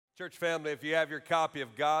Church family, if you have your copy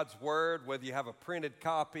of God's Word, whether you have a printed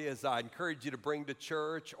copy, as I encourage you to bring to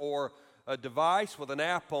church, or a device with an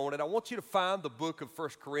app on it, I want you to find the book of 1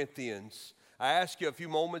 Corinthians. I asked you a few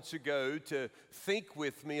moments ago to think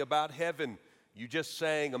with me about heaven. You just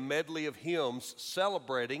sang a medley of hymns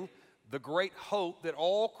celebrating the great hope that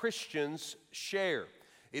all Christians share.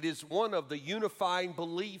 It is one of the unifying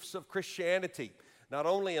beliefs of Christianity. Not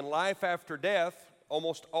only in life after death,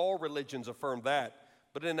 almost all religions affirm that,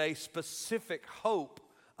 but in a specific hope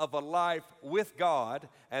of a life with God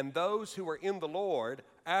and those who are in the Lord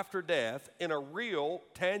after death in a real,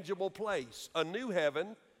 tangible place, a new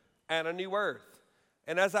heaven and a new earth.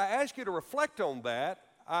 And as I ask you to reflect on that,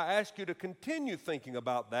 I ask you to continue thinking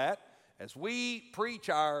about that as we preach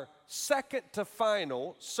our second to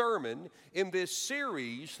final sermon in this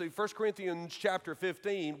series through 1 Corinthians chapter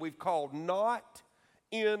 15 we've called Not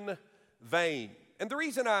in Vain. And the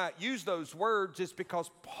reason I use those words is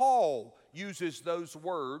because Paul uses those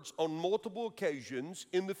words on multiple occasions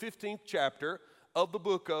in the 15th chapter of the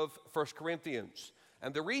book of 1 Corinthians.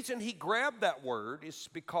 And the reason he grabbed that word is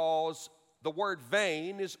because the word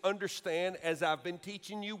vain is understood, as I've been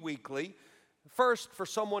teaching you weekly, first for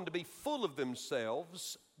someone to be full of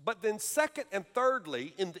themselves, but then second and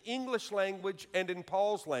thirdly in the English language and in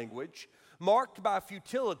Paul's language, marked by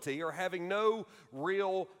futility or having no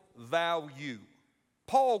real value.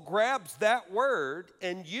 Paul grabs that word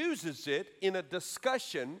and uses it in a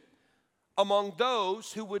discussion among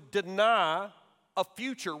those who would deny a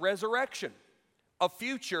future resurrection, a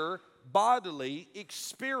future bodily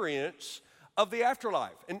experience of the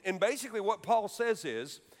afterlife. And basically what Paul says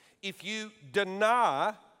is, if you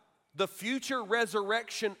deny the future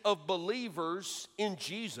resurrection of believers in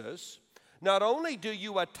Jesus, not only do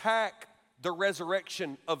you attack the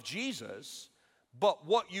resurrection of Jesus, but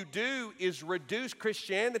what you do is reduce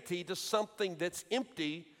Christianity to something that's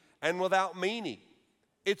empty and without meaning.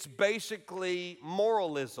 It's basically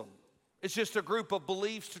moralism. It's just a group of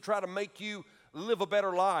beliefs to try to make you live a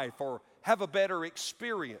better life or have a better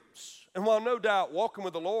experience. And while no doubt walking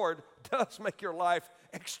with the Lord does make your life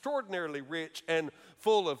extraordinarily rich and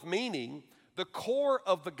full of meaning, the core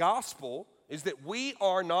of the gospel is that we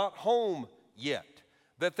are not home yet,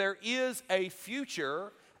 that there is a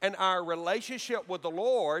future, and our relationship with the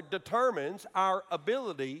Lord determines our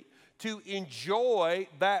ability to enjoy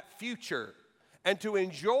that future and to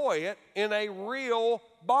enjoy it in a real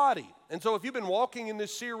body. And so if you've been walking in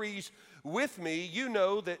this series with me, you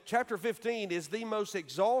know that chapter 15 is the most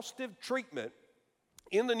exhaustive treatment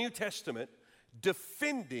in the New Testament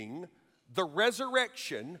defending the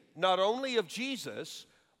resurrection not only of Jesus,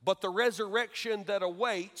 but the resurrection that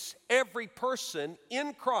awaits every person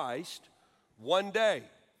in Christ one day.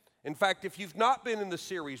 In fact, if you've not been in the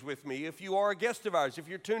series with me, if you are a guest of ours, if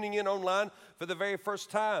you're tuning in online for the very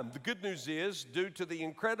first time, the good news is, due to the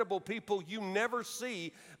incredible people you never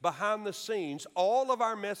see behind the scenes, all of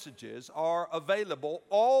our messages are available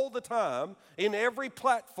all the time in every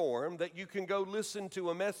platform that you can go listen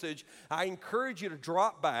to a message. I encourage you to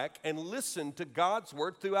drop back and listen to God's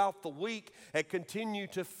Word throughout the week and continue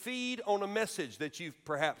to feed on a message that you've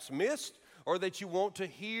perhaps missed or that you want to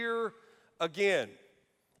hear again.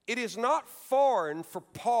 It is not foreign for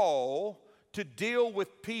Paul to deal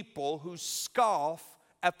with people who scoff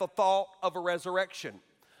at the thought of a resurrection.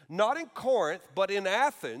 Not in Corinth, but in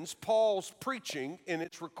Athens, Paul's preaching, and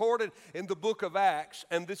it's recorded in the book of Acts,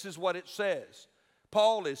 and this is what it says.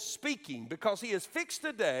 Paul is speaking because he has fixed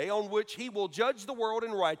a day on which he will judge the world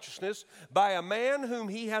in righteousness by a man whom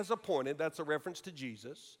he has appointed. That's a reference to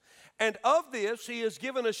Jesus. And of this he has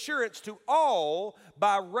given assurance to all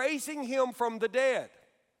by raising him from the dead.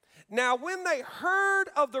 Now, when they heard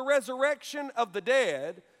of the resurrection of the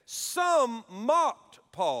dead, some mocked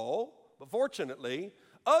Paul, but fortunately,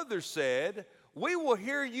 others said, "We will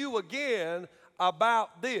hear you again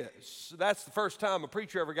about this." That's the first time a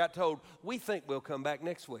preacher ever got told, "We think we'll come back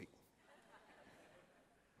next week."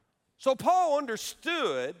 So Paul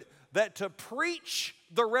understood that to preach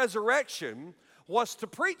the resurrection was to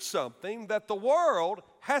preach something that the world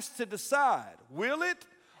has to decide. Will it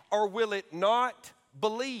or will it not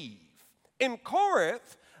believe? In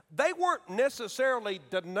Corinth, they weren't necessarily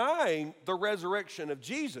denying the resurrection of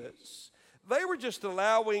Jesus. They were just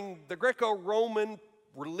allowing the Greco-Roman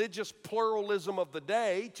religious pluralism of the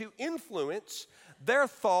day to influence their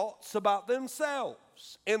thoughts about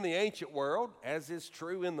themselves. In the ancient world, as is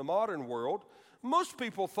true in the modern world, most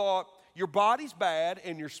people thought your body's bad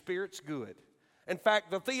and your spirit's good. In fact,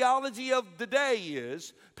 the theology of the day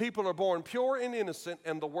is people are born pure and innocent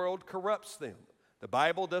and the world corrupts them. The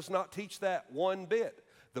Bible does not teach that one bit.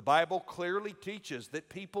 The Bible clearly teaches that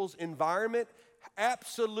people's environment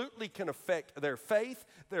absolutely can affect their faith,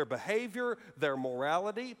 their behavior, their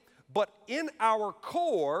morality. But in our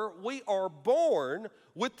core, we are born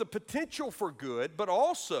with the potential for good, but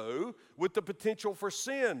also with the potential for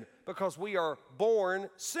sin, because we are born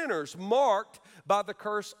sinners, marked by the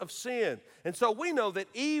curse of sin. And so we know that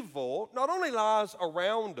evil not only lies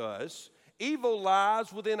around us, evil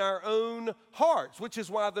lies within our own hearts, which is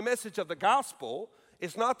why the message of the gospel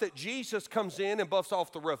is not that Jesus comes in and buffs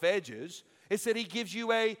off the rough edges. It's that he gives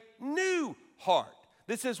you a new heart.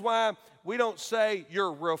 This is why we don't say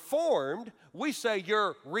you're reformed. We say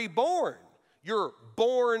you're reborn. You're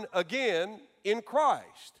born again in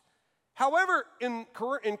Christ. However, in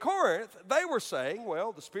Corinth, they were saying,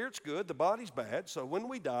 well, the spirit's good, the body's bad, so when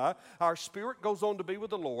we die, our spirit goes on to be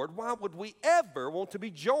with the Lord. Why would we ever want to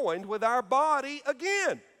be joined with our body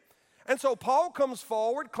again? And so Paul comes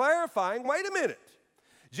forward clarifying, wait a minute.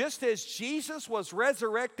 Just as Jesus was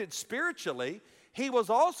resurrected spiritually, he was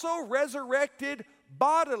also resurrected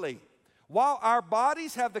bodily. While our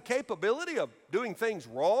bodies have the capability of doing things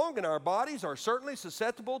wrong, and our bodies are certainly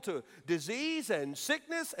susceptible to disease and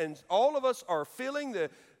sickness, and all of us are feeling the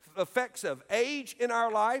effects of age in our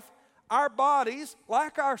life, our bodies,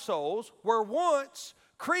 like our souls, were once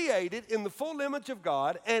created in the full image of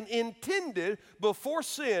God and intended before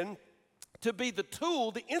sin to be the tool,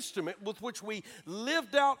 the instrument with which we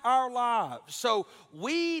lived out our lives. So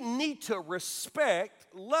we need to respect,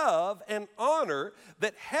 love, and honor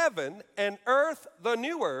that heaven and earth, the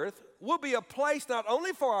new earth, will be a place not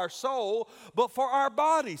only for our soul, but for our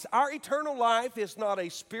bodies. Our eternal life is not a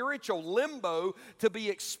spiritual limbo to be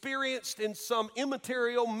experienced in some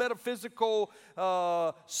immaterial, metaphysical,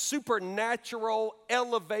 supernatural,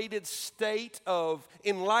 elevated state of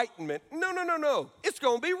enlightenment. No. It's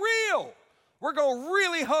going to be real. We're going to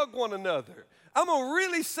really hug one another. I'm going to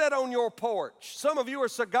really sit on your porch. Some of you are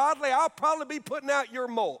so godly, I'll probably be putting out your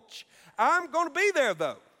mulch. I'm going to be there,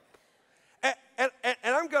 though. And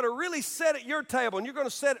I'm going to really sit at your table, and you're going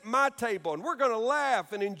to sit at my table, and we're going to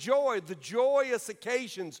laugh and enjoy the joyous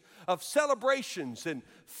occasions of celebrations and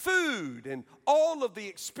food and all of the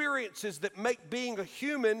experiences that make being a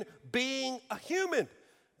human.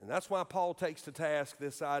 And that's why Paul takes to task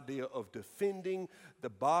this idea of defending the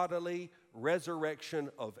bodily resurrection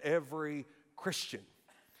of every Christian.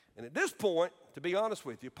 And at this point, to be honest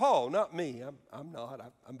with you, Paul, not me, I'm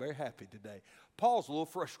not, I'm very happy today. Paul's a little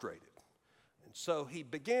frustrated. And so he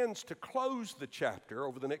begins to close the chapter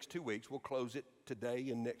over the next 2 weeks. We'll close it today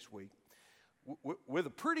and next week with a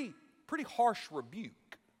pretty harsh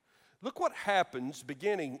rebuke. Look what happens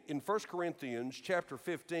beginning in 1 Corinthians chapter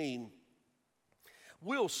 15.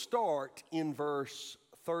 We'll start in verse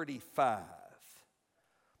 35.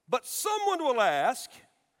 But someone will ask,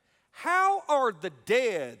 how are the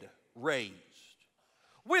dead raised?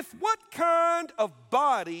 With what kind of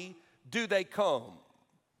body do they come?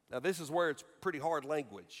 Now, this is where it's pretty hard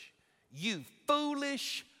language. You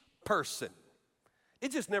foolish person.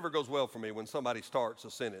 It just never goes well for me when somebody starts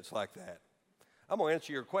a sentence like that. I'm going to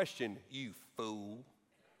answer your question, you fool.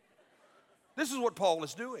 This is what Paul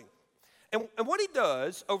is doing. And what he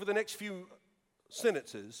does over the next few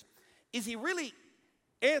sentences is he really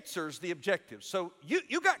answers the objectives. So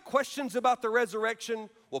you got questions about the resurrection?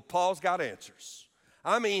 Well, Paul's got answers.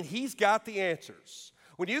 I mean, he's got the answers.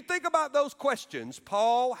 When you think about those questions,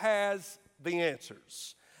 Paul has the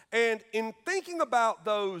answers. And in thinking about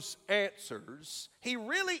those answers, he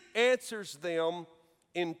really answers them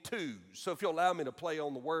in twos. So if you'll allow me to play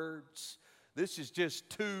on the words, this is just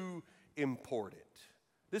too important.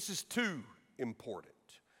 This is too important.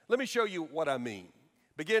 Let me show you what I mean.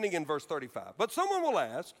 Beginning in verse 35. But someone will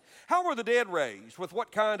ask, how were the dead raised? With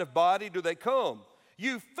what kind of body do they come?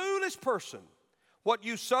 You foolish person, what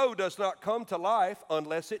you sow does not come to life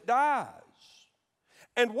unless it dies.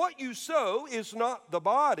 And what you sow is not the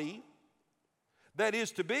body that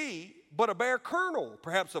is to be, but a bare kernel,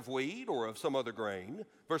 perhaps of wheat or of some other grain.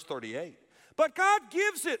 Verse 38. But God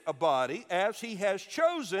gives it a body as he has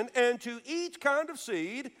chosen, and to each kind of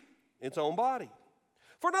seed its own body.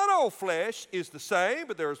 For not all flesh is the same,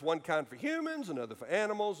 but there is one kind for humans, another for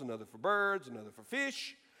animals, another for birds, another for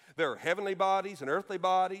fish. There are heavenly bodies and earthly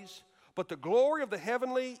bodies, but the glory of the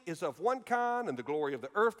heavenly is of one kind, and the glory of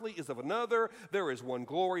the earthly is of another. There is one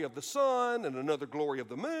glory of the sun, and another glory of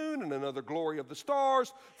the moon, and another glory of the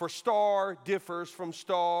stars, for star differs from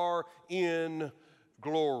star in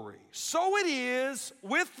glory. So it is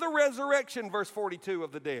with the resurrection, verse 42,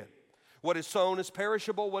 of the dead. What is sown is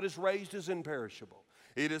perishable, what is raised is imperishable.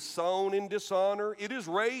 It is sown in dishonor, it is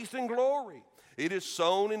raised in glory. It is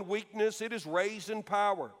sown in weakness, it is raised in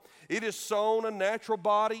power. It is sown a natural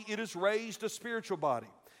body, it is raised a spiritual body.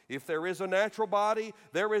 If there is a natural body,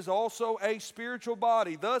 there is also a spiritual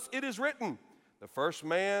body. Thus it is written, the first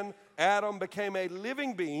man, Adam, became a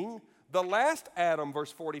living being. The last Adam,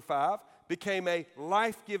 verse 45, became a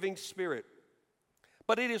life-giving spirit.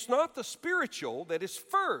 But it is not the spiritual that is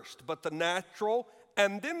first, but the natural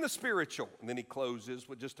and then the spiritual. And then he closes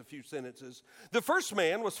with just a few sentences. The first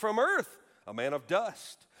man was from earth, a man of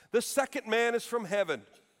dust. The second man is from heaven.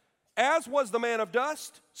 As was the man of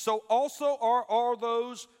dust, so also are all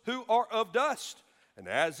those who are of dust. And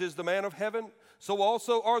as is the man of heaven, so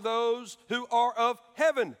also are those who are of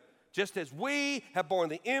heaven. Just as we have borne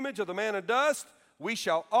the image of the man of dust, we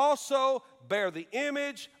shall also bear the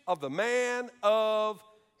image of the man of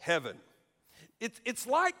heaven. It's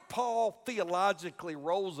like Paul theologically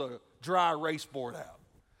rolls a dry erase board out.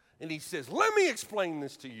 And he says, let me explain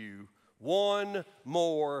this to you one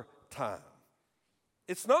more time.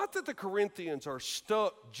 It's not that the Corinthians are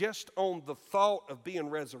stuck just on the thought of being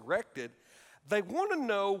resurrected. They want to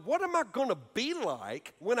know, what am I going to be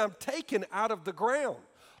like when I'm taken out of the ground?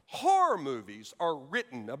 Horror movies are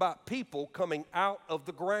written about people coming out of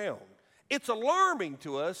the ground. It's alarming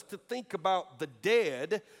to us to think about the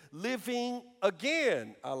dead living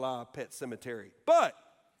again, a la Pet Cemetery. But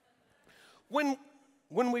when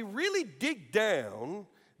we really dig down,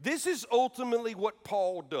 this is ultimately what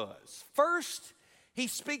Paul does. First, he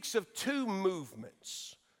speaks of two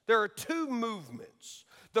movements. There are two movements.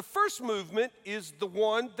 The first movement is the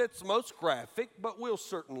one that's most graphic, but will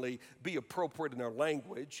certainly be appropriate in our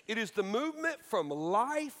language. It is the movement from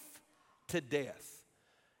life to death.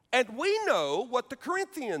 And we know what the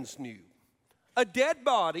Corinthians knew. A dead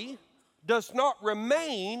body does not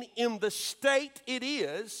remain in the state it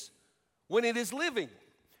is when it is living.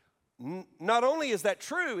 Not only is that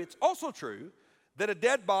true, it's also true that a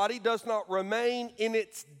dead body does not remain in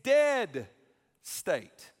its dead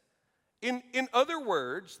state. In other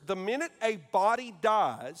words, the minute a body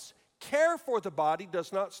dies, care for the body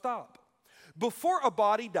does not stop. Before a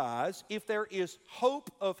body dies, if there is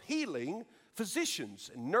hope of healing,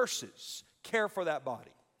 physicians and nurses care for that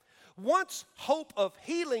body. Once hope of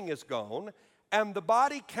healing is gone and the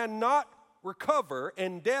body cannot recover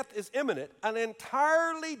and death is imminent, an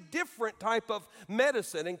entirely different type of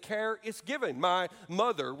medicine and care is given. My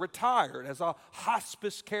mother retired as a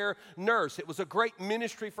hospice care nurse. It was a great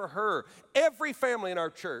ministry for her. Every family in our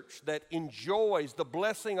church that enjoys the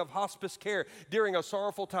blessing of hospice care during a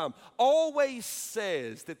sorrowful time always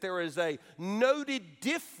says that there is a noted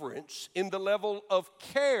difference in the level of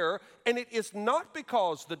care, and it is not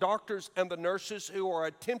because the doctors and the nurses who are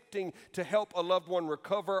attempting to help a loved one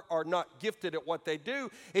recover are not gifted at what they do.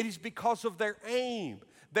 It is because of their aim.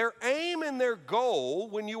 Their aim and their goal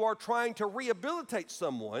when you are trying to rehabilitate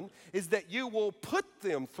someone is that you will put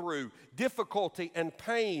them through difficulty and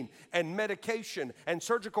pain and medication and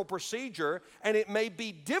surgical procedure, and it may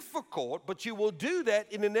be difficult, but you will do that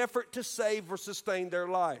in an effort to save or sustain their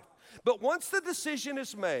life. But once the decision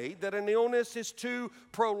is made that an illness is too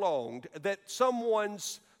prolonged, that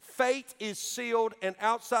someone's fate is sealed and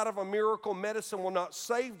outside of a miracle medicine will not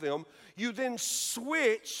save them, you then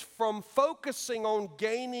switch from focusing on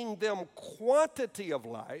gaining them quantity of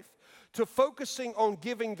life to focusing on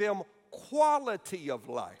giving them quality of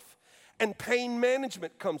life. And pain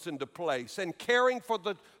management comes into place, and caring for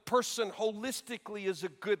the person holistically is a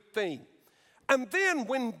good thing. And then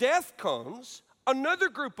when death comes, another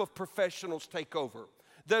group of professionals take over.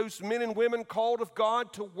 Those men and women called of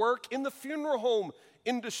God to work in the funeral home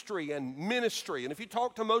industry and ministry. And if you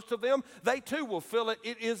talk to most of them, they too will feel it.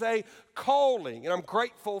 It is a calling, and I'm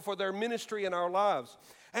grateful for their ministry in our lives.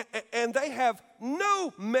 And they have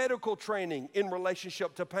no medical training in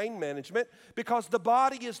relationship to pain management because the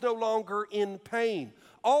body is no longer in pain.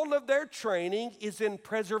 All of their training is in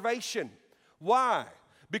preservation. Why?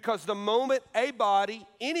 Because the moment a body,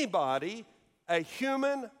 anybody, a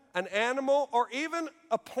human, an animal, or even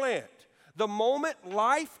a plant, the moment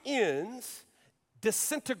life ends,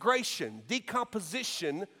 disintegration,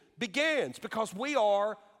 decomposition begins, because we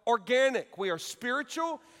are organic. We are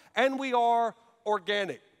spiritual and we are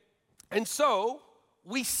organic. And so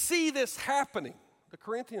we see this happening. The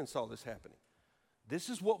Corinthians saw this happening. This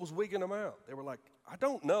is what was wigging them out. They were like, I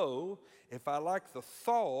don't know if I like the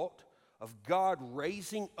thought of God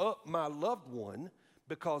raising up my loved one,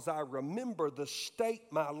 because I remember the state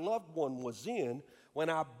my loved one was in when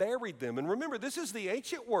I buried them. And remember, this is the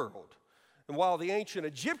ancient world. And while the ancient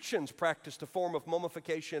Egyptians practiced a form of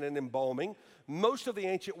mummification and embalming, most of the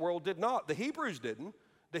ancient world did not. The Hebrews didn't.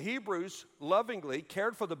 The Hebrews lovingly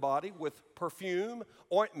cared for the body with perfume,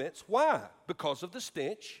 ointments. Why? Because of the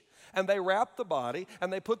stench. and they wrapped the body,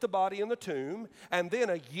 and they put the body in the tomb, and then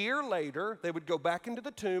a year later, they would go back into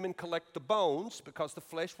the tomb and collect the bones, because the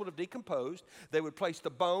flesh would have decomposed. They would place the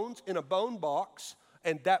bones in a bone box,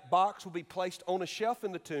 and that box would be placed on a shelf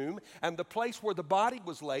in the tomb, and the place where the body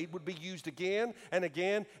was laid would be used again and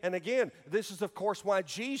again and again. This is, of course, why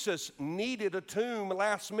Jesus needed a tomb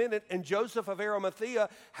last minute, and Joseph of Arimathea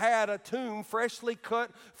had a tomb freshly cut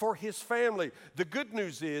for his family. The good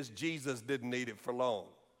news is Jesus didn't need it for long.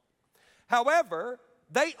 However,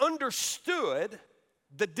 they understood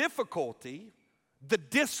the difficulty, the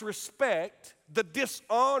disrespect, the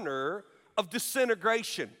dishonor of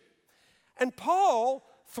disintegration. And Paul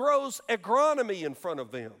throws agronomy in front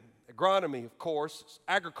of them. Agronomy, of course, is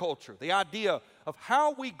agriculture, the idea of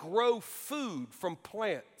how we grow food from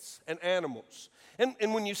plants and animals. And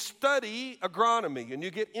when you study agronomy and you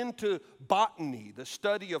get into botany, the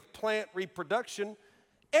study of plant reproduction,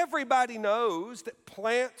 everybody knows that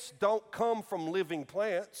plants don't come from living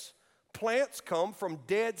plants. Plants come from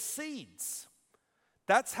dead seeds.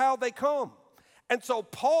 That's how they come. And so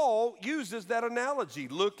Paul uses that analogy.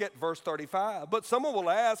 Look at verse 35. But someone will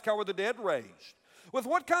ask, how are the dead raised? With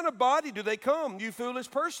what kind of body do they come, you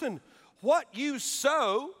foolish person? What you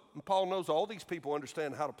sow, and Paul knows all these people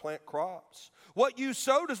understand how to plant crops. What you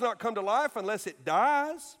sow does not come to life unless it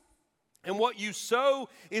dies. And what you sow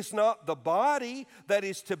is not the body that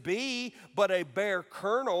is to be, but a bare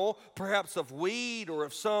kernel, perhaps of wheat or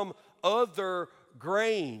of some other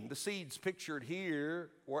grain. The seeds pictured here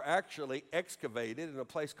were actually excavated in a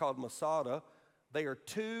place called Masada. They are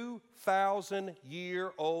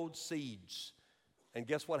 2,000-year-old seeds. And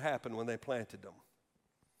guess what happened when they planted them?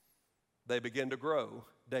 They began to grow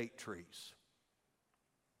date trees.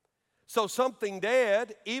 So something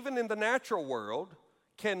dead, even in the natural world,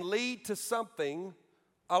 can lead to something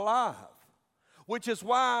alive. Which is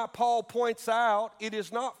why Paul points out it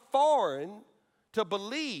is not foreign to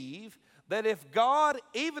believe that if God,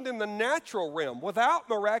 even in the natural realm, without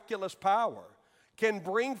miraculous power, can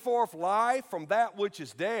bring forth life from that which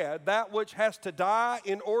is dead, that which has to die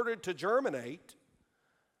in order to germinate,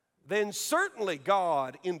 then certainly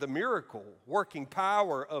God, in the miracle, working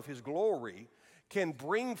power of His glory, can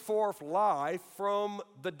bring forth life from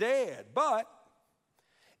the dead. But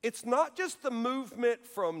it's not just the movement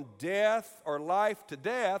from death or life to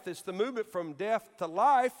death, it's the movement from death to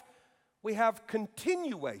life. We have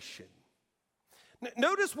continuation.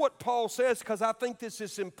 Notice what Paul says, because I think this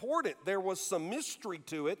is important. There was some mystery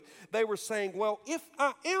to it. They were saying, well, if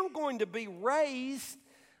I am going to be raised,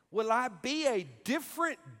 will I be a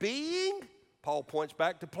different being? Paul points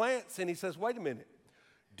back to plants, and he says, wait a minute.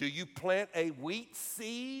 Do you plant a wheat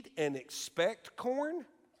seed and expect corn?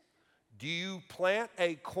 Do you plant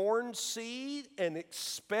a corn seed and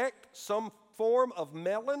expect some form of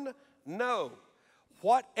melon? No.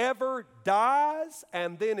 Whatever dies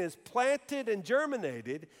and then is planted and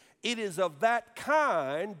germinated, it is of that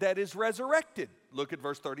kind that is resurrected. Look at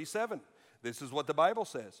verse 37. This is what the Bible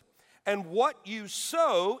says. And what you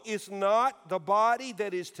sow is not the body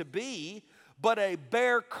that is to be, but a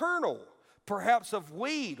bare kernel, perhaps of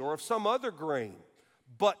wheat or of some other grain.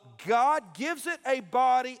 But God gives it a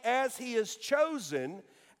body as He has chosen,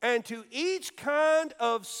 and to each kind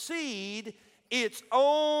of seed its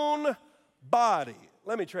own body.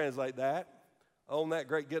 Let me translate that. On that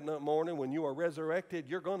great getting up morning, when you are resurrected,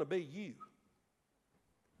 you're going to be you.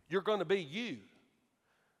 You're going to be you.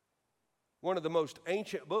 One of the most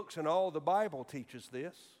ancient books in all the Bible teaches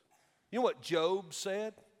this. You know what Job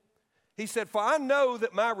said? He said, for I know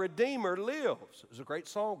that my Redeemer lives. It was a great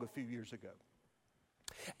song a few years ago.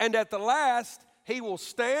 And at the last, He will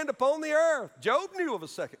stand upon the earth. Job knew of a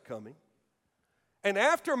second coming. And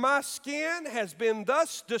after my skin has been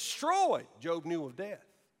thus destroyed, Job knew of death.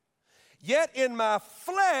 Yet in my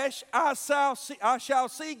flesh I shall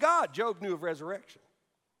see God. Job knew of resurrection.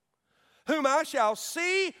 Whom I shall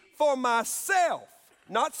see for myself.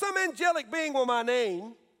 Not some angelic being with my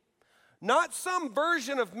name. Not some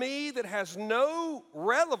version of me that has no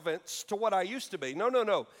relevance to what I used to be.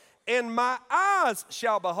 No. And my eyes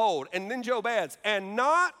shall behold. And then Job adds, and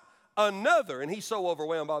not another. And he's so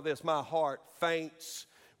overwhelmed by this, my heart faints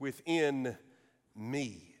within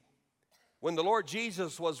me. When the Lord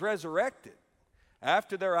Jesus was resurrected,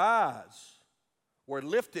 after their eyes were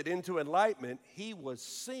lifted into enlightenment, He was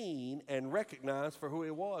seen and recognized for who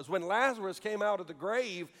He was. When Lazarus came out of the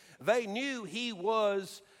grave, they knew he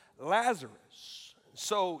was Lazarus.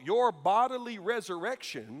 So your bodily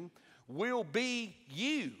resurrection will be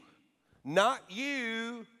you, not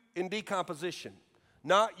you in decomposition,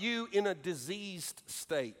 not you in a diseased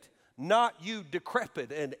state, not you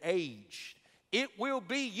decrepit and aged. It will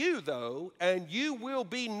be you, though, and you will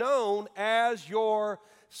be known as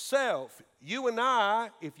yourself. You and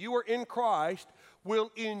I, if you are in Christ,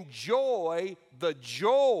 will enjoy the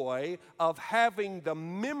joy of having the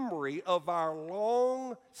memory of our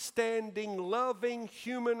long-standing, loving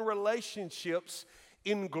human relationships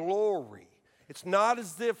in glory. It's not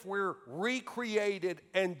as if we're recreated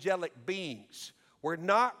angelic beings. We're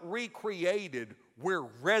not recreated, we're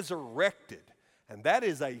resurrected. And that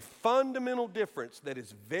is a fundamental difference that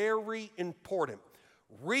is very important.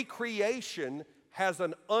 Recreation has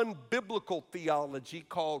an unbiblical theology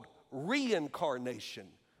called reincarnation.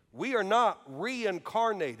 We are not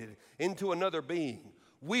reincarnated into another being.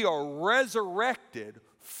 We are resurrected,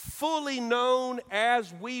 fully known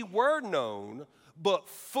as we were known, but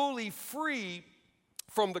fully free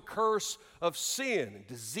from the curse of sin and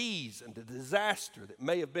disease and the disaster that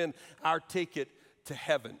may have been our ticket to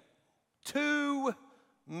heaven. Two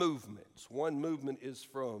movements. One movement is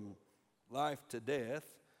from life to death,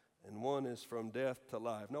 and one is from death to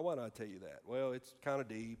life. Now, why do I tell you that? Well, it's kind of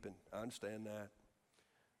deep, and I understand that.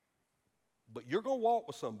 But you're going to walk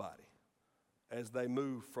with somebody as they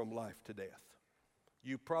move from life to death.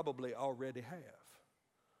 You probably already have.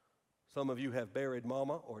 Some of you have buried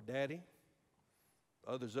mama or daddy.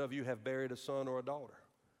 Others of you have buried a son or a daughter.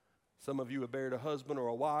 Some of you have buried a husband or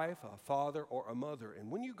a wife, a father or a mother.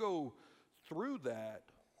 And when you go through that,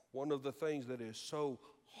 one of the things that is so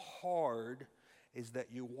hard is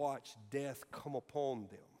that you watch death come upon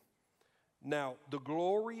them. Now, the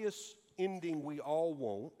glorious ending we all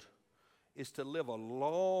want is to live a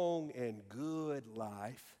long and good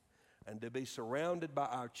life and to be surrounded by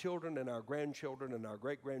our children and our grandchildren and our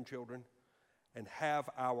great-grandchildren and have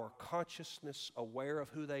our consciousness aware of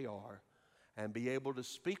who they are and be able to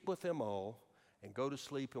speak with them all and go to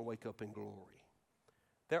sleep and wake up in glory.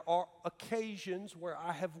 There are occasions where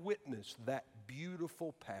I have witnessed that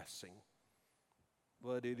beautiful passing,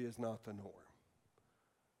 but it is not the norm.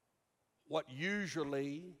 What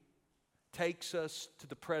usually takes us to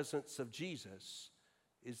the presence of Jesus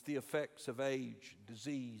is the effects of age,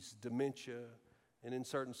 disease, dementia, and in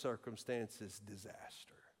certain circumstances,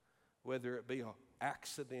 disaster. Whether it be an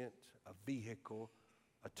accident, a vehicle,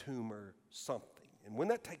 a tumor, something. And when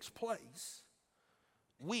that takes place,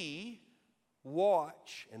 we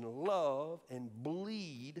watch and love and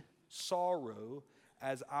bleed sorrow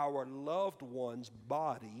as our loved one's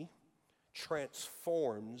body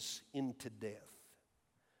transforms into death.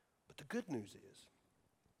 But the good news is,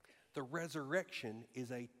 the resurrection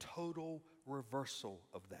is a total reversal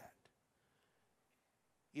of that.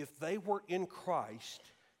 If they were in Christ,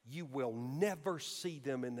 you will never see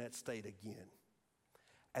them in that state again.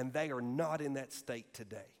 And they are not in that state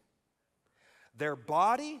today. Their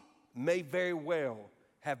body may very well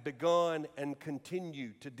have begun and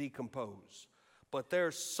continue to decompose, but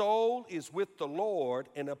their soul is with the Lord,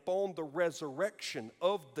 and upon the resurrection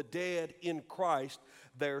of the dead in Christ,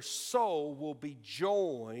 their soul will be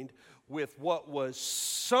joined with what was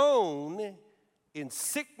sown in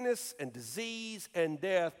sickness and disease and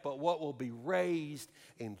death, but what will be raised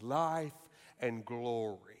in life and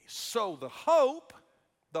glory. So the hope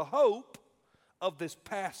of this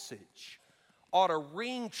passage ought to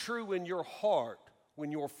ring true in your heart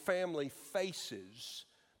when your family faces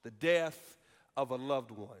the death of a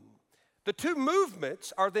loved one. The two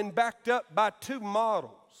movements are then backed up by two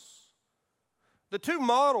models. The two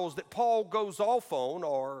models that Paul goes off on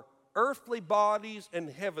are earthly bodies and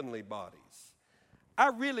heavenly bodies. I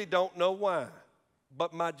really don't know why,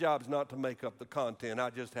 but my job is not to make up the content. I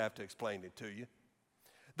just have to explain it to you.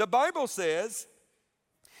 The Bible says,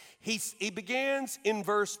 he begins in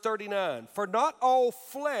verse 39, "For not all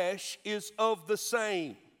flesh is of the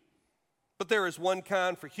same, but there is one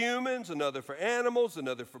kind for humans, another for animals,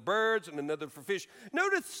 another for birds, and another for fish."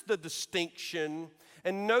 Notice the distinction,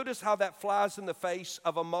 and notice how that flies in the face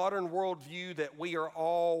of a modern worldview that we are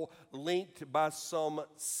all linked by some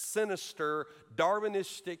sinister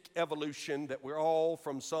Darwinistic evolution, that we're all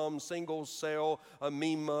from some single-cell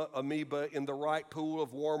amoeba in the right pool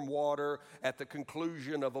of warm water at the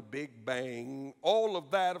conclusion of a big bang. All of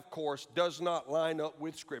that, of course, does not line up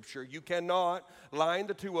with Scripture. You cannot line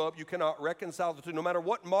the two up. You cannot reconcile the two. No matter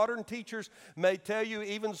what modern teachers may tell you,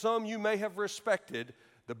 even some you may have respected,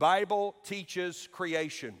 the Bible teaches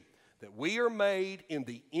creation, that we are made in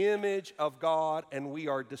the image of God and we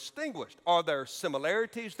are distinguished. Are there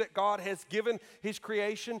similarities that God has given His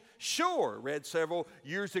creation? Sure. Read several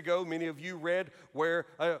years ago, many of you read, where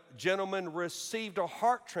a gentleman received a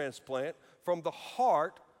heart transplant from the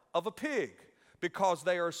heart of a pig because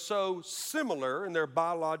they are so similar in their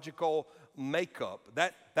biological makeup.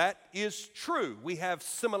 That is true. We have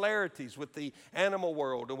similarities with the animal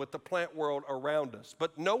world and with the plant world around us.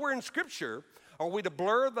 But nowhere in Scripture are we to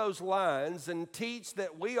blur those lines and teach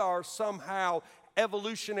that we are somehow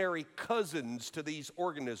evolutionary cousins to these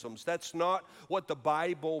organisms. That's not what the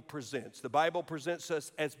Bible presents. The Bible presents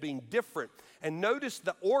us as being different. And notice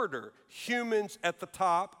the order: humans at the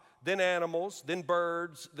top, then animals, then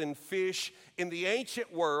birds, then fish. In the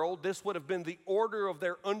ancient world, this would have been the order of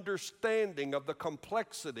their understanding of the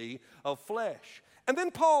complexity of flesh. And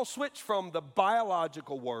then Paul switched from the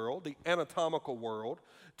biological world, the anatomical world,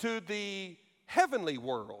 to the heavenly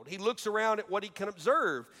world. He looks around at what he can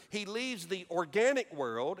observe. He leaves the organic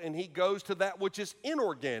world and he goes to that which is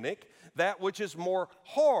inorganic, that which is more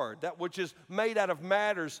hard, that which is made out of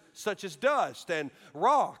matters such as dust and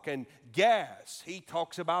rock and gas. He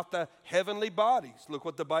talks about the heavenly bodies. Look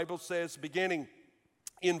what the Bible says beginning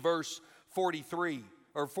in verse 43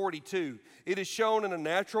 or 42. It is shown in a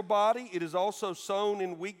natural body. It is also sown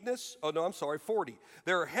in weakness. 40.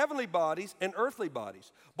 There are heavenly bodies and earthly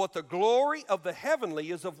bodies, but the glory of the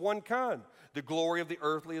heavenly is of one kind. The glory of the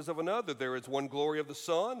earthly is of another. There is one glory of the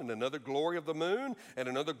sun, and another glory of the moon, and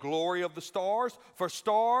another glory of the stars. For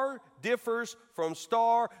star differs from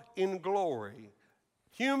star in glory.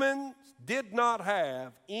 Humans did not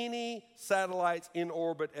have any satellites in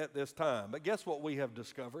orbit at this time. But guess what we have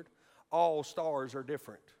discovered? All stars are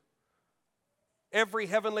different. Every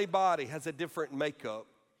heavenly body has a different makeup,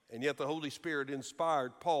 and yet the Holy Spirit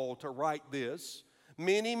inspired Paul to write this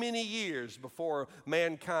many, many years before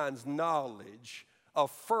mankind's knowledge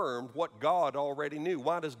affirmed what God already knew.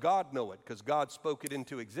 Why does God know it? Because God spoke it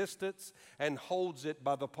into existence and holds it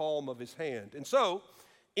by the palm of his hand. And so,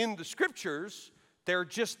 in the Scriptures, there are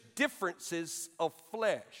just differences of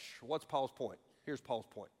flesh. What's Paul's point? Here's Paul's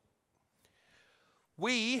point.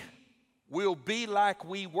 We will be like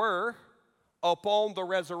we were upon the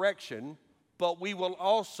resurrection, but we will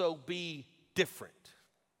also be different.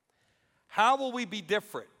 How will we be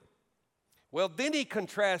different? Well, then he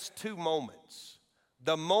contrasts two moments.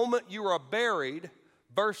 The moment you are buried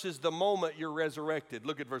versus the moment you're resurrected.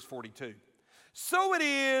 Look at verse 42. So it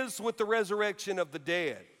is with the resurrection of the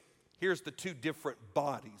dead. Here's the two different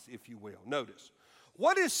bodies, if you will. Notice,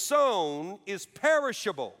 what is sown is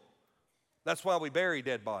perishable. That's why we bury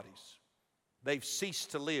dead bodies. They've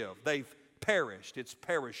ceased to live. They've perished. It's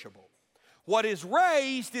perishable. What is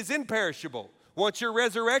raised is imperishable. Once you're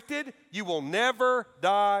resurrected, you will never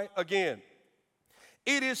die again.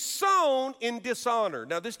 It is sown in dishonor.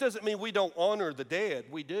 Now, this doesn't mean we don't honor the dead.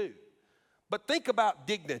 We do. But think about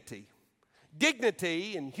dignity.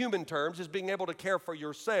 Dignity, in human terms, is being able to care for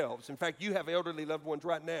yourselves. In fact, you have elderly loved ones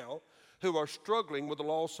right now who are struggling with the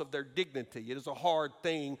loss of their dignity. It is a hard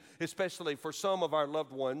thing, especially for some of our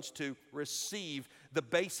loved ones, to receive the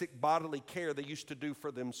basic bodily care they used to do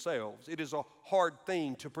for themselves. It is a hard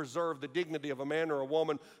thing to preserve the dignity of a man or a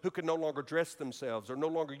woman who can no longer dress themselves or no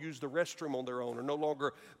longer use the restroom on their own or no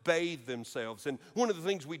longer bathe themselves. And one of the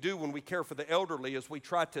things we do when we care for the elderly is we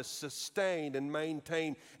try to sustain and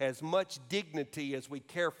maintain as much dignity as we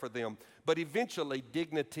care for them. But eventually,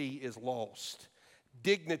 dignity is lost.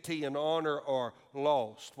 Dignity and honor are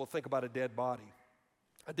lost. Well, think about a dead body.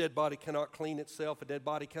 A dead body cannot clean itself. A dead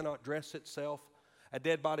body cannot dress itself. A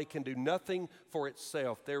dead body can do nothing for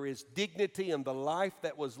itself. There is dignity in the life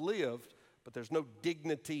that was lived, but there's no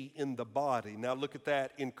dignity in the body. Now look at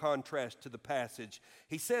that in contrast to the passage.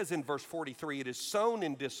 He says in verse 43, it is sown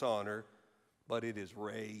in dishonor, but it is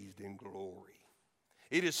raised in glory.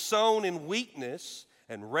 It is sown in weakness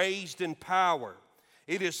and raised in power.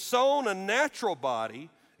 It is sown a natural body.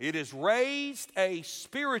 It is raised a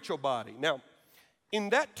spiritual body. Now, in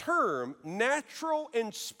that term, natural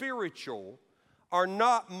and spiritual are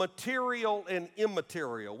not material and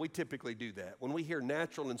immaterial. We typically do that. When we hear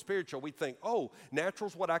natural and spiritual, we think, oh,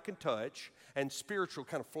 natural's what I can touch, and spiritual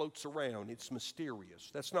kind of floats around. It's mysterious.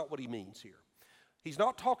 That's not what he means here. He's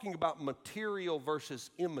not talking about material versus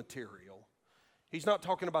immaterial. He's not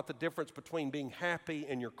talking about the difference between being happy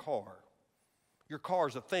and your car. Your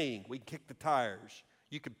car's a thing. We can kick the tires.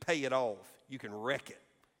 You can pay it off. You can wreck it.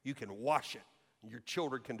 You can wash it. Your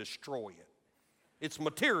children can destroy it. It's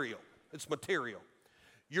material. It's material.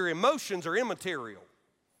 Your emotions are immaterial.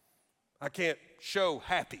 I can't show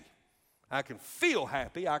happy. I can feel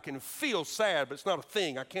happy. I can feel sad, but it's not a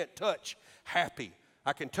thing. I can't touch happy.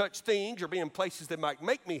 I can touch things or be in places that might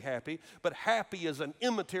make me happy, but happy is an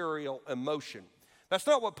immaterial emotion. That's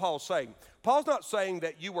not what Paul's saying. Paul's not saying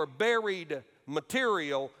that you were buried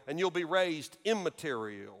material and you'll be raised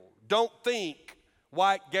immaterial. Don't think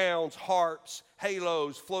white gowns, harps,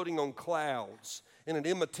 halos floating on clouds in an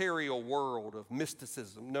immaterial world of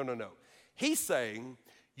mysticism. No. He's saying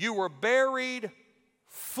you were buried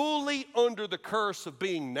fully under the curse of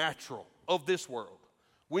being natural of this world.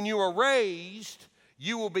 When you are raised,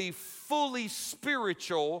 you will be fully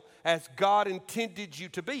spiritual as God intended you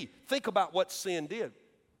to be. Think about what sin did.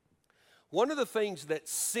 One of the things that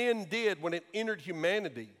sin did when it entered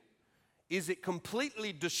humanity is it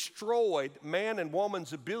completely destroyed man and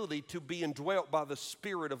woman's ability to be indwelt by the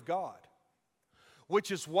Spirit of God.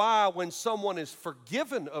 Which is why when someone is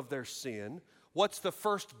forgiven of their sin, what's the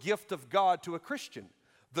first gift of God to a Christian?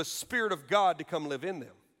 The Spirit of God to come live in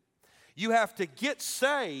them. You have to get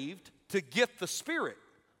saved to get the Spirit.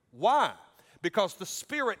 Why? Because the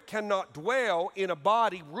Spirit cannot dwell in a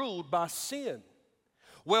body ruled by sin.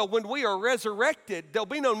 Well, when we are resurrected, there'll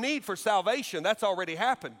be no need for salvation. That's already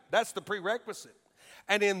happened. That's the prerequisite.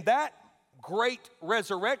 And in that great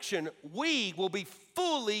resurrection, we will be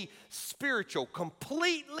fully spiritual,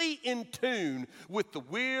 completely in tune with the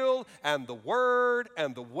will and the word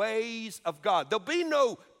and the ways of God. There'll be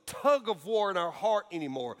no tug of war in our heart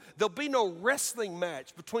anymore. There'll be no wrestling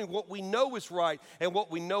match between what we know is right and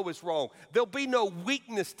what we know is wrong. There'll be no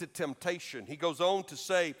weakness to temptation. He goes on to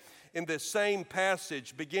say in this same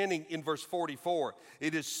passage, beginning in verse 44,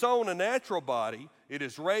 it is sown a natural body, it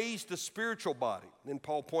is raised a spiritual body. And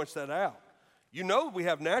Paul points that out. You know we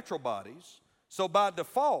have natural bodies, so by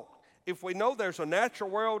default, if we know there's a natural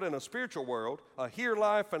world and a spiritual world, a here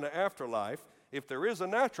life and an afterlife, if there is a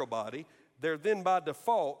natural body, there then by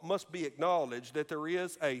default must be acknowledged that there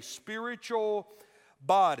is a spiritual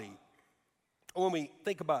body. When we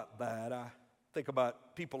think about that, I think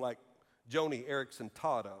about people like Joni Eareckson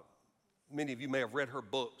Tada. Many of you may have read her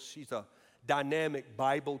books. She's a dynamic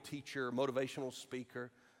Bible teacher, motivational speaker,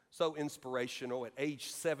 so inspirational. At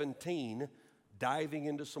age 17, diving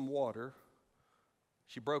into some water,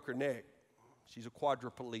 she broke her neck. She's a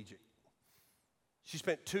quadriplegic. She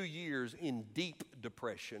spent 2 years in deep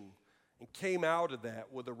depression and came out of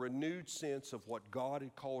that with a renewed sense of what God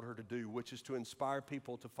had called her to do, which is to inspire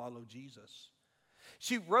people to follow Jesus.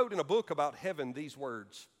 She wrote in a book about heaven these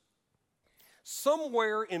words: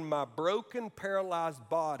 somewhere in my broken, paralyzed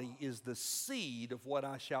body is the seed of what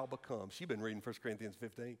I shall become. She's been reading 1 Corinthians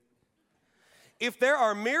 15. If there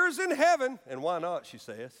are mirrors in heaven, and why not, she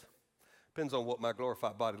says. Depends on what my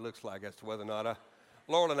glorified body looks like as to whether or not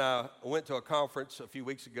Laurel and I went to a conference a few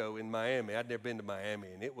weeks ago in Miami. I'd never been to Miami,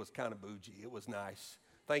 and it was kind of bougie. It was nice.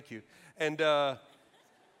 Thank you. And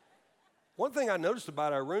one thing I noticed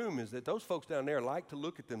about our room is that those folks down there like to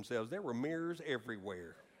look at themselves. There were mirrors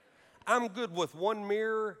everywhere. I'm good with one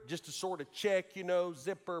mirror just to sort of check,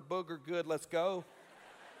 zipper, booger, good, let's go.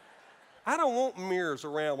 I don't want mirrors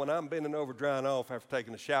around when I'm bending over drying off after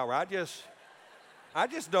taking a shower. I'm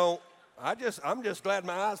just glad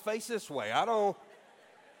my eyes face this way.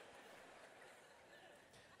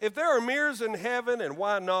 If there are mirrors in heaven, and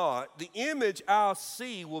why not, the image I'll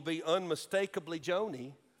see will be unmistakably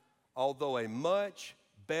Joni, although a much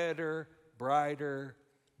better, brighter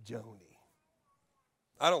Joni.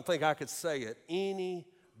 I don't think I could say it any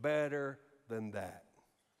better than that.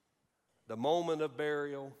 The moment of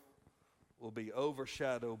burial will be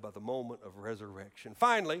overshadowed by the moment of resurrection.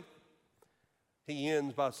 Finally, he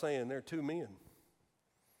ends by saying there are two men.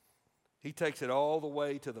 He takes it all the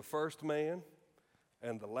way to the first man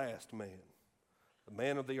and the last man, the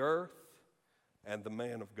man of the earth and the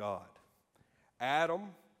man of God. Adam,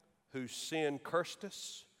 whose sin cursed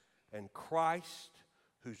us, and Christ,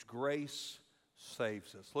 whose grace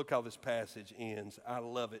saves us. Look how this passage ends. I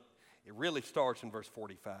love it. It really starts in verse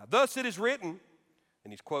 45. Thus it is written,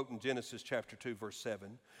 and he's quoting Genesis chapter 2, verse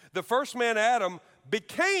 7, the first man, Adam,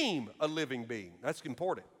 became a living being. That's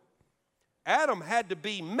important. Adam had to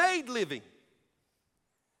be made living.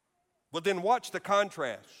 But then watch the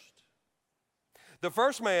contrast. The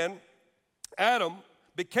first man, Adam,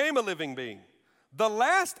 became a living being. The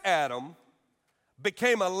last Adam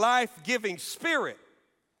became a life-giving spirit.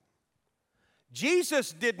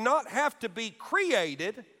 Jesus did not have to be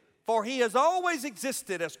created, for he has always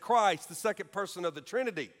existed as Christ, the second person of the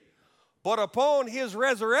Trinity. But upon his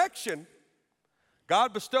resurrection,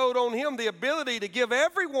 God bestowed on him the ability to give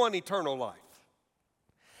everyone eternal life.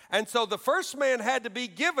 And so the first man had to be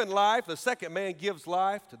given life. The second man gives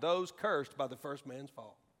life to those cursed by the first man's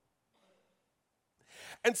fall.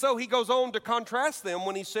 And so he goes on to contrast them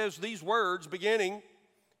when he says these words beginning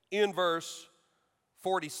in verse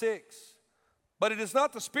 46. But it is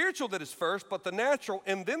not the spiritual that is first, but the natural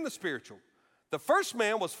and then the spiritual. The first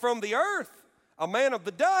man was from the earth, a man of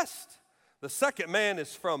the dust. The second man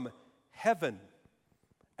is from heaven.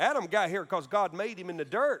 Adam got here because God made him in the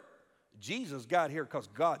dirt. Jesus got here because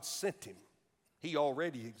God sent him. He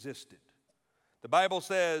already existed. The Bible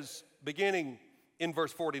says beginning in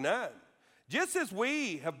verse 49, just as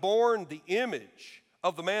we have borne the image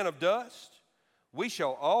of the man of dust, we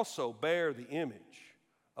shall also bear the image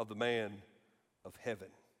of the man of heaven.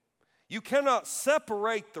 You cannot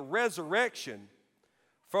separate the resurrection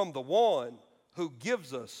from the one who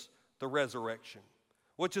gives us the resurrection,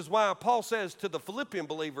 which is why Paul says to the Philippian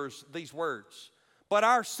believers these words, but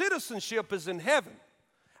our citizenship is in heaven,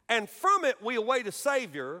 and from it we await a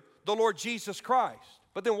Savior, the Lord Jesus Christ.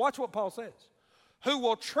 But then watch what Paul says, who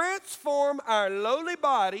will transform our lowly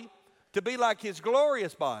body to be like his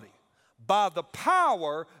glorious body by the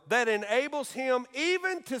power that enables him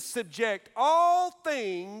even to subject all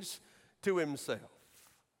things to himself.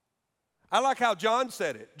 I like how John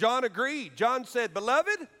said it. John agreed. John said,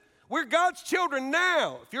 beloved, we're God's children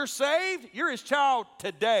now. If you're saved, you're his child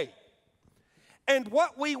today. And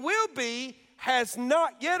what we will be has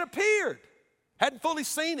not yet appeared. Hadn't fully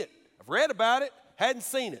seen it. I've read about it, hadn't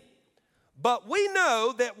seen it. But we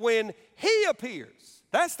know that when he appears,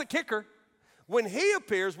 that's the kicker, when he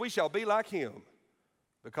appears, we shall be like him,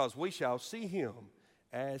 because we shall see him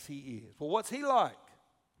as he is. Well, what's he like?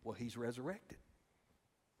 Well, he's resurrected.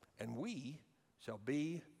 And we shall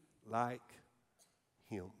be like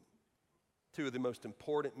him. Two of the most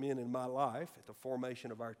important men in my life at the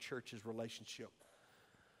formation of our church's relationship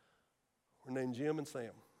were named Jim and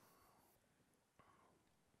Sam.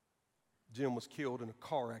 Jim was killed in a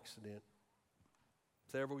car accident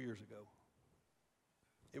several years ago.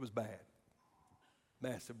 It was bad.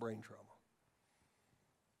 Massive brain trauma.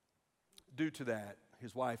 Due to that,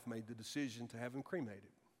 his wife made the decision to have him cremated.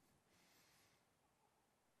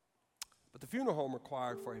 But the funeral home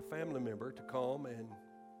required for a family member to come and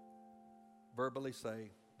verbally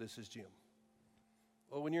say, this is Jim.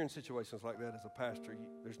 Well, when you're in situations like that as a pastor,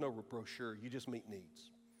 there's no brochure. You just meet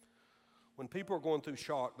needs. When people are going through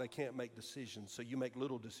shock, they can't make decisions, so you make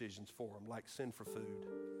little decisions for them, like send for food,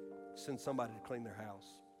 send somebody to clean their house,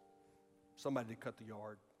 somebody to cut the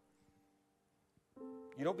yard.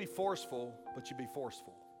 You don't be forceful, but you be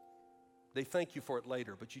forceful. They thank you for it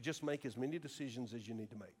later, but you just make as many decisions as you need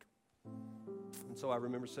to make. And so I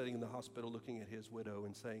remember sitting in the hospital looking at his widow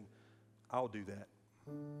and saying, I'll do that.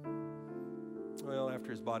 Well, after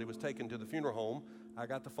his body was taken to the funeral home, I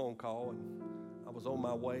got the phone call, and I was on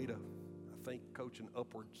my way to, I think, coach an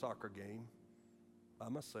upward soccer game by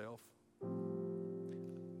myself.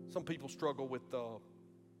 Some people struggle with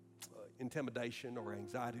intimidation or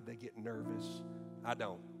anxiety. They get nervous. I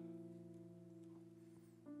don't.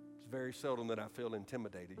 It's very seldom that I feel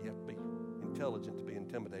intimidated. You have to be intelligent to be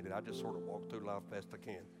intimidated. I just sort of walk through life best I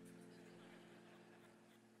can.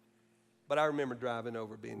 But I remember driving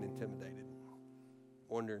over being intimidated,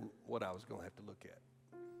 wondering what I was going to have to look at.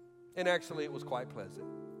 And actually, it was quite pleasant.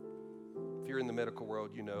 If you're in the medical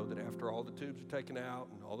world, you know that after all the tubes are taken out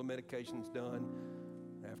and all the medication's done,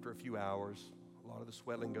 after a few hours, a lot of the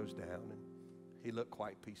swelling goes down, and he looked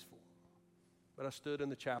quite peaceful. But I stood in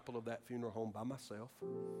the chapel of that funeral home by myself,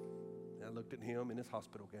 and I looked at him in his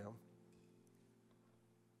hospital gown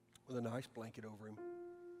with a nice blanket over him.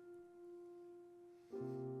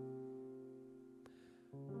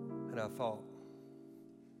 And I thought,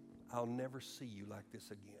 I'll never see you like this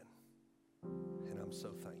again. And I'm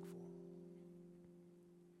so thankful.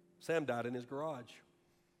 Sam died in his garage.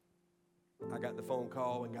 I got the phone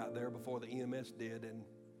call and got there before the EMS did, and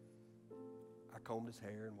I combed his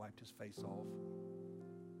hair and wiped his face off,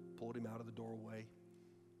 pulled him out of the doorway.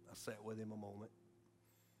 I sat with him a moment.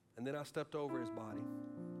 And then I stepped over his body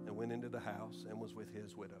and went into the house and was with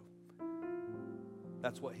his widow.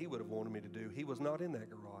 That's what he would have wanted me to do. He was not in that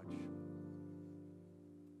garage.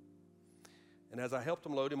 And as I helped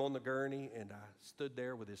him load him on the gurney, and I stood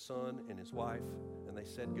there with his son and his wife, and they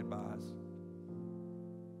said goodbyes.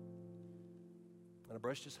 And I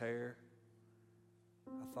brushed his hair.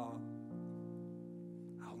 I thought,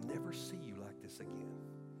 I'll never see you like this again.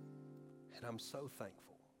 And I'm so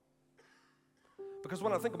thankful. Because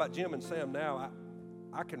when I think about Jim and Sam now,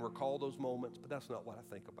 I can recall those moments, but that's not what I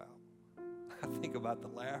think about. I think about the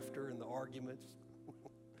laughter and the arguments.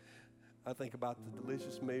 I think about the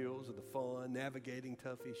delicious meals and the fun, navigating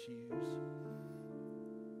tough issues.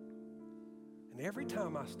 And every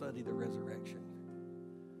time I study the resurrection,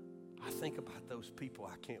 I think about those people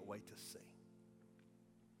I can't wait to see.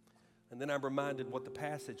 And then I'm reminded what the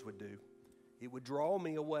passage would do. It would draw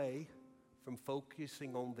me away from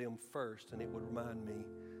focusing on them first, and it would remind me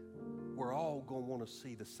we're all going to want to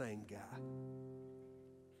see the same guy.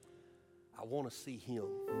 I want to see him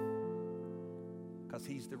because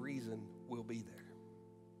he's the reason we'll be there.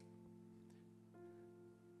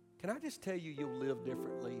 Can I just tell you, you'll live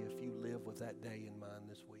differently if you live with that day in mind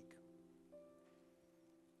this week?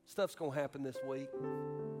 Stuff's going to happen this week.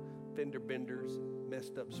 Fender benders,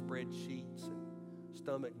 messed up spreadsheets, and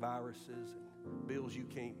stomach viruses, and bills you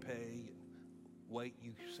can't pay, and weight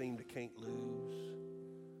you seem to can't lose.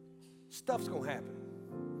 Stuff's going to happen.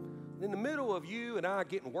 And in the middle of you and I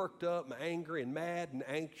getting worked up and angry and mad and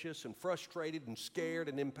anxious and frustrated and scared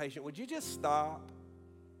and impatient, would you just stop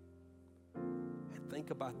and think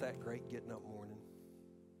about that great getting up morning?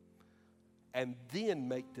 And then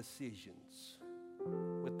make decisions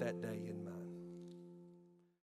with that day in mind.